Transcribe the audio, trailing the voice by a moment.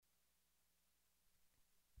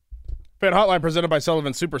Fan Hotline presented by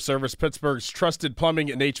Sullivan Super Service, Pittsburgh's trusted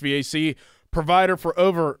plumbing and HVAC provider for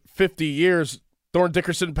over 50 years. Dorin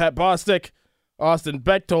Dickerson, Pat Bostick, Austin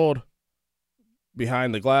Bechtold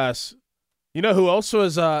behind the glass. You know who else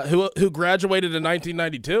was who graduated in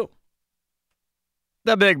 1992?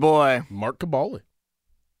 The big boy. Mark Cabali.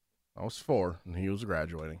 I was 4, and he was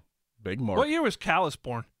graduating. Big Mark. What year was Callis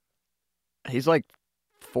born? He's like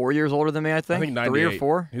 4 years older than me, I think. I think 98. 3 or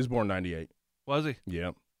 4. He was born 98. Was he?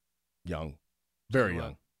 Yep. Young. Very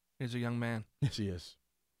young. He's a young man. Yes, he is.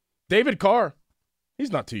 David Carr.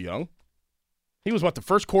 He's not too young. He was, the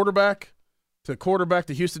first quarterback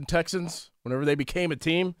to Houston Texans whenever they became a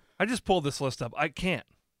team? I just pulled this list up. I can't.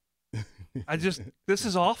 This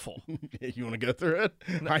is awful. You want to go through it?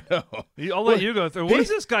 I know. I'll let you go through. What is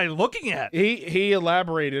this guy looking at? He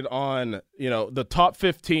elaborated on, the top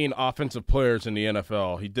 15 offensive players in the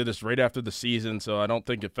NFL. He did this right after the season, so I don't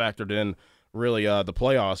think it factored in really the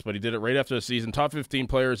playoffs, but he did it right after the season. Top 15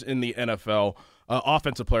 players in the NFL,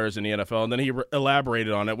 offensive players in the NFL, and then he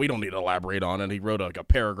elaborated on it. We don't need to elaborate on it. He wrote a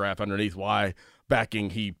paragraph underneath why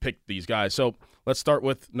backing he picked these guys. So let's start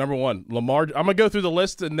with number 1, Lamar. I'm going to go through the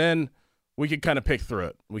list, and then we can kind of pick through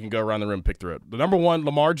it. We can go around the room and pick through it. The number 1,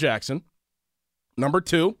 Lamar Jackson. Number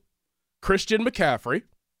 2, Christian McCaffrey.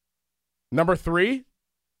 Number 3,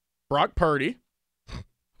 Brock Purdy.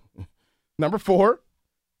 Number 4,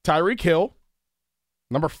 Tyreek Hill.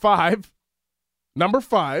 Number 5,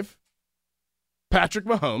 Patrick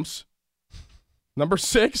Mahomes. Number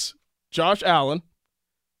 6, Josh Allen.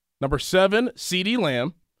 Number 7, CeeDee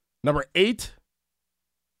Lamb. Number 8,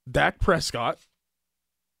 Dak Prescott.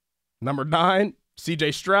 Number 9,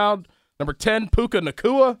 C.J. Stroud. Number 10, Puka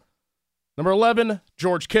Nacua. Number 11,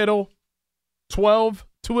 George Kittle. 12,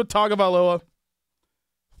 Tua Tagovailoa.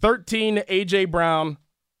 13, A.J. Brown.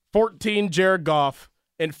 14, Jared Goff.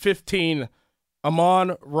 And 15,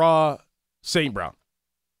 Amon-Ra St. Brown.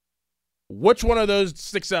 Which one of those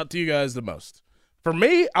sticks out to you guys the most? For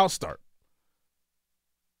me, I'll start.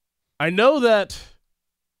 I know that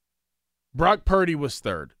Brock Purdy was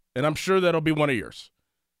 3rd, and I'm sure that'll be one of yours.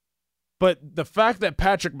 But the fact that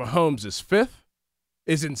Patrick Mahomes is 5th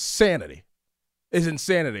is insanity.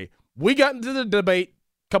 We got into the debate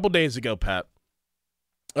a couple days ago, Pat,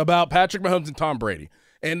 about Patrick Mahomes and Tom Brady.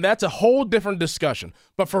 And that's a whole different discussion.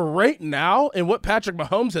 But for right now and what Patrick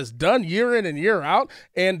Mahomes has done year in and year out,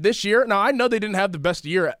 and this year, now I know they didn't have the best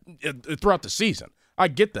year throughout the season. I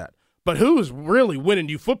get that. But who's really winning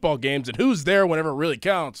you football games and who's there whenever it really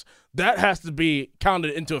counts, that has to be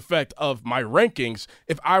counted into effect of my rankings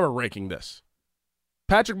if I were ranking this.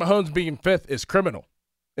 Patrick Mahomes being 5th is criminal,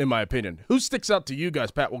 in my opinion. Who sticks out to you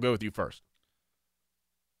guys? Pat, we'll go with you first.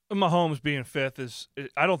 Mahomes being 5th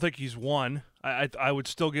I don't think he's 1. I would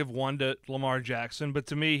still give 1 to Lamar Jackson, but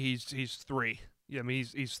to me he's 3. Yeah, I mean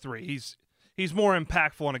he's 3. He's more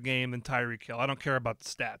impactful in a game than Tyreek Hill. I don't care about the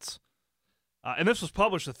stats. And this was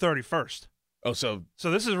published the 31st. Oh, so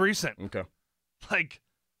this is recent. Okay.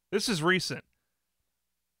 This is recent.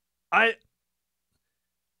 I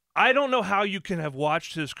don't know how you can have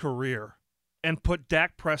watched his career and put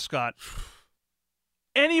Dak Prescott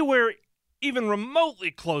anywhere even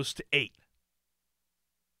remotely close to 8.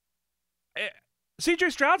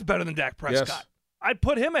 C.J. Stroud's better than Dak Prescott. Yes. I'd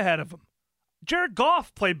put him ahead of him. Jared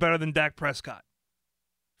Goff played better than Dak Prescott.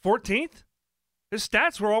 14th? His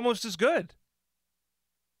stats were almost as good.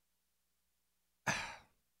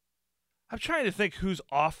 I'm trying to think who's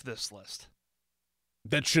off this list.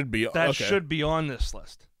 That should be should be on this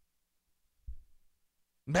list.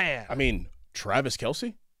 Man. I mean, Travis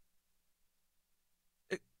Kelce?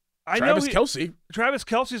 Travis Kelce.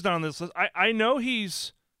 Kelce's not on this list. I know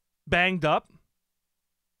he's banged up.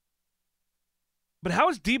 But how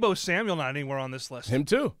is Deebo Samuel not anywhere on this list? Him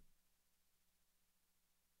too.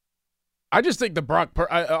 I just think the Brock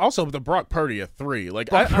Purdy a 3.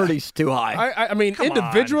 Brock Purdy's too high. I mean, Come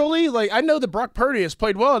individually, I know that Brock Purdy has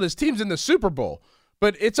played well and his team's in the Super Bowl.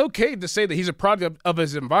 But it's okay to say that he's a product of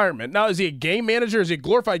his environment. Now, is he a game manager? Is he a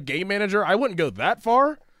glorified game manager? I wouldn't go that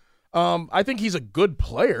far. I think he's a good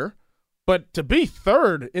player. But to be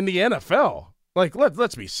 3rd in the NFL,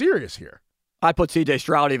 let's be serious here. I put C.J.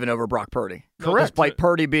 Stroud even over Brock Purdy. Correct. Despite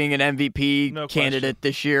Purdy being an MVP candidate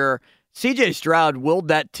this year, C.J. Stroud willed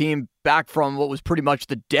that team back from what was pretty much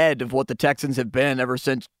the dead of what the Texans have been ever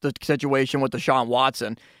since the situation with Deshaun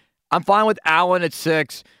Watson. I'm fine with Allen at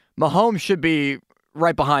 6. Mahomes should be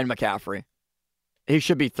right behind McCaffrey. He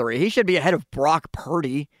should be 3. He should be ahead of Brock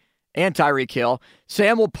Purdy and Tyreek Hill.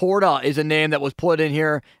 Sam Laporta is a name that was put in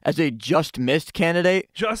here as a just missed candidate.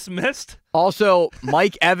 Just missed? Also,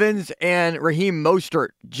 Mike Evans and Raheem Mostert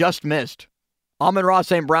just missed. Amon-Ra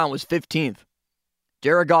St. Brown was 15th.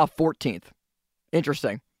 Jared Goff 14th.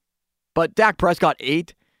 Interesting. But Dak Prescott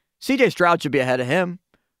 8th. C.J. Stroud should be ahead of him.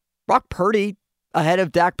 Brock Purdy ahead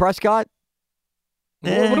of Dak Prescott.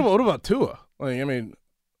 What about Tua? Like, I mean,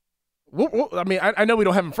 I know we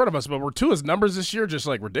don't have in front of us, but were Tua's numbers this year just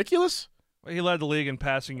like ridiculous? Well, he led the league in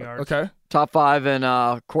passing yards. Okay. Top 5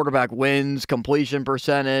 in quarterback wins, completion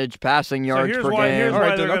percentage, passing yards per game.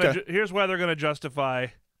 Here's why they're going to justify.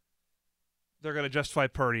 They're going to justify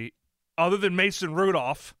Purdy. Other than Mason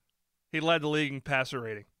Rudolph, he led the league in passer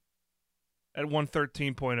rating at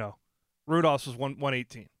 113.0. Rudolph's was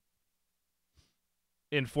 118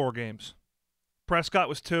 in 4 games. Prescott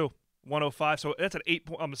was 2, 105. So that's an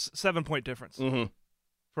 7-point difference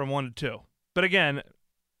from 1 to 2. But again,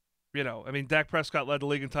 Dak Prescott led the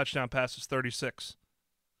league in touchdown passes, 36.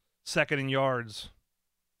 Second in yards.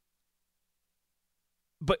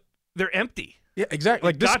 But they're empty. Yeah, exactly.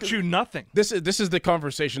 Like got you nothing. This is the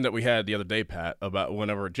conversation that we had the other day, Pat, about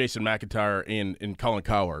whenever Jason McIntyre and Colin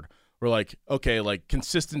Cowherd were like, okay, like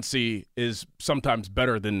consistency is sometimes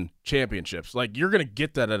better than championships. Like you're gonna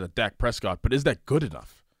get that out of Dak Prescott, but is that good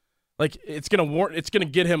enough? Like it's gonna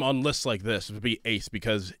get him on lists like this to be ace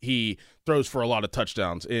because he throws for a lot of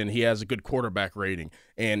touchdowns and he has a good quarterback rating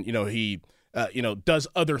and he does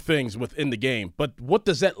other things within the game. But what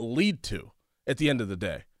does that lead to at the end of the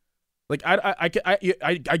day? Like I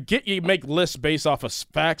get you make lists based off of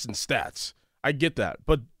facts and stats. I get that,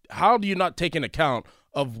 but how do you not take into account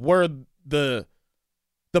of where the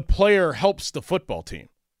player helps the football team?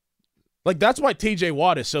 Like that's why T.J.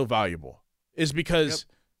 Watt is so valuable, is because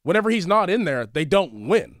whenever he's not in there, they don't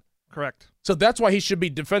win. Correct. So that's why he should be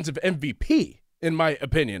defensive MVP, in my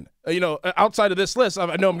opinion. Outside of this list,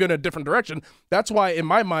 I know I'm going in a different direction. That's why, in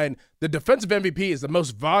my mind, the defensive MVP is the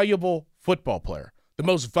most valuable football player. The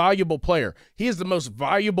most valuable player. He is the most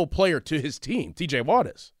valuable player to his team. T.J. Watt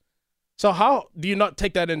is. So how do you not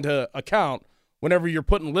take that into account whenever you're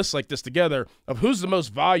putting lists like this together of who's the most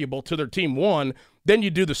valuable to their team? One, then you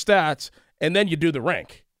do the stats, and then you do the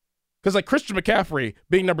rank. Because like Christian McCaffrey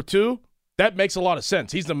being number 2, that makes a lot of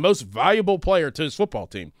sense. He's the most valuable player to his football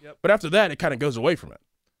team. Yep. But after that, it kind of goes away from it.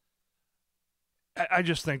 I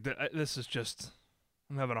just think that this is just –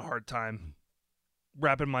 I'm having a hard time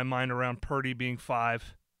wrapping my mind around Purdy being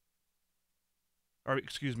 5. Or,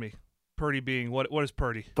 excuse me, Purdy being – what is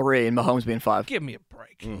Purdy? 3 and Mahomes being 5. Give me a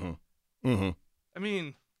break. Mm-hmm. Mm-hmm. I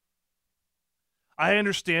mean, I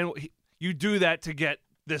understand you do that to get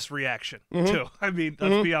this reaction, too. I mean,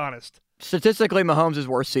 let's be honest. Statistically, Mahomes'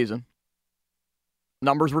 worst season.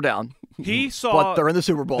 Numbers were down. But they're in the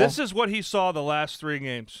Super Bowl. This is what he saw the last 3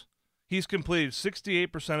 games. He's completed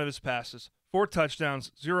 68% of his passes, 4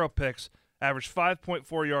 touchdowns, 0 picks, averaged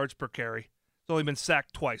 5.4 yards per carry. He's only been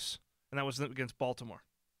sacked twice, and that was against Baltimore.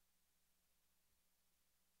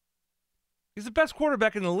 He's the best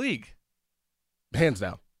quarterback in the league. Hands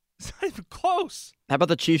down. It's not even close. How about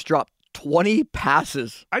the Chiefs drop 20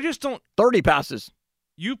 passes? I just don't. 30 passes.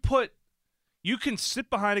 You can sit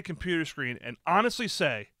behind a computer screen and honestly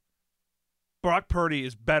say Brock Purdy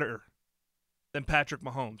is better than Patrick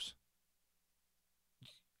Mahomes.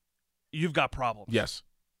 You've got problems. Yes.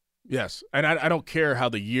 And I don't care how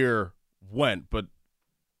the year went, but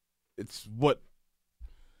it's what.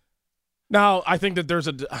 Now, I think that there's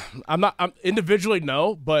I'm individually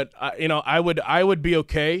no, but I would be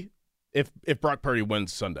okay if Brock Purdy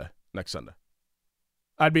wins next Sunday.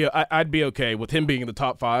 I'd be okay with him being in the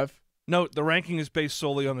top 5. No, the ranking is based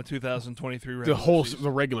solely on the 2023 regular season.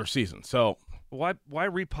 The regular season. So why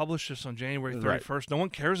republish this on January 31st? Right. No one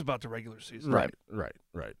cares about the regular season. Right.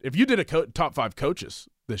 If you did a top 5 coaches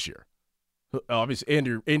this year, obviously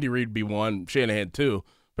Andy Reid would be 1, Shanahan 2,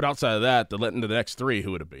 but outside of that, into the next 3,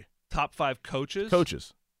 who would it be? Top 5 coaches?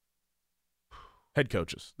 Coaches. Head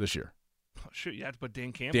coaches this year. Oh, shoot, you have to put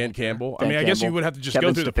Dan Campbell. I guess you would have to just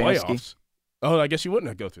go through the playoffs. Oh, I guess you wouldn't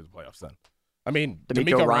have go through the playoffs then. I mean,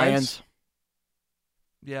 D'Amico Ryans.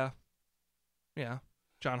 Yeah.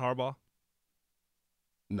 John Harbaugh.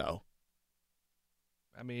 No.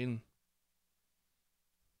 I mean,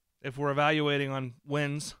 if we're evaluating on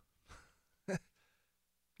wins.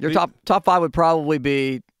 Your top 5 would probably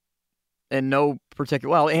be in no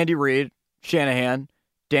particular. Well, Andy Reid, Shanahan,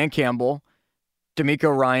 Dan Campbell, D'Amico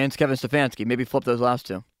Ryans, Kevin Stefanski. Maybe flip those last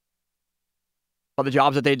 2. All the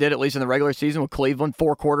jobs that they did, at least in the regular season with Cleveland,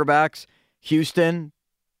 4 quarterbacks. Houston,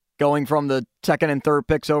 going from the 2nd and 3rd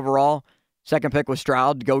picks overall. 2nd pick was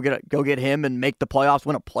Stroud. Go get him and make the playoffs,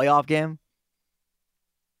 win a playoff game.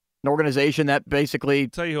 An organization that basically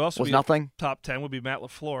tell you who else was nothing. Top 10 would be Matt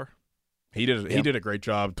LaFleur. He did a great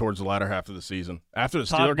job towards the latter half of the season. After the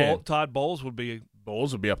Steelers game, Todd Bowles would be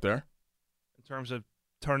up there in terms of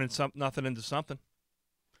turning nothing into something.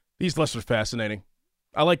 These lists are fascinating.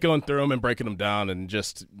 I like going through them and breaking them down and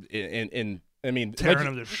just tearing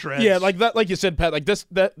them to shreds. Yeah, like that, like you said, Pat. Like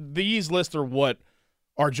these lists are what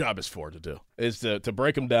our job is for, is to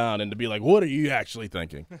break them down and to be like, what are you actually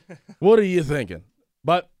thinking? What are you thinking?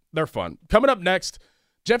 But they're fun. Coming up next,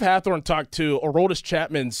 Jeff Hathorn talked to Aroldis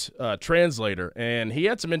Chapman's translator, and he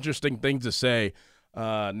had some interesting things to say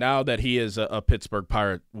now that he is a Pittsburgh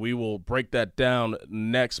Pirate. We will break that down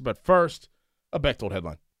next, but first, a Bechtold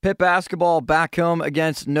headline. Pitt basketball back home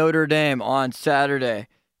against Notre Dame on Saturday.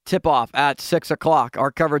 Tip-off at 6 o'clock.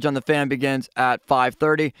 Our coverage on the Fan begins at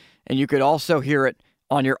 5:30, and you could also hear it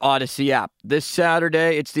on your Odyssey app. This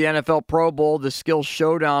Saturday, it's the NFL Pro Bowl. The Skills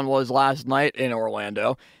Showdown was last night in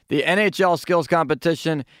Orlando. The NHL Skills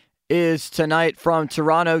Competition is tonight from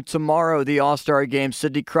Toronto. Tomorrow, the All-Star Game.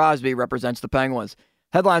 Sidney Crosby represents the Penguins.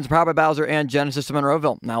 Headlines, Powered by Bowser and Genesis of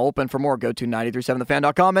Monroeville. Now open for more. Go to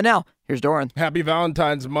 937thefan.com. And now, here's Dorin. Happy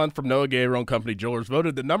Valentine's Month from Noah Gabriel & Company Jewelers.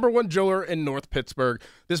 Voted the #1 jeweler in North Pittsburgh.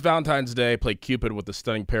 This Valentine's Day, play Cupid with a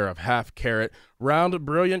stunning pair of half-carat, round,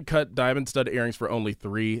 brilliant cut diamond stud earrings for only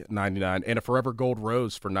 $3.99 and a forever gold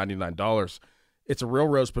rose for $99. It's a real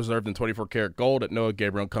rose preserved in 24-karat gold at Noah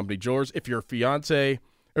Gabriel & Company Jewelers. If your fiance,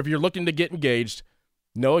 or if you're looking to get engaged,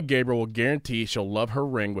 Noah Gabriel will guarantee she'll love her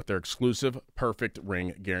ring with their exclusive Perfect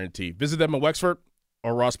Ring Guarantee. Visit them in Wexford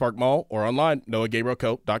or Ross Park Mall or online,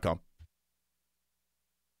 noahgabrielco.com.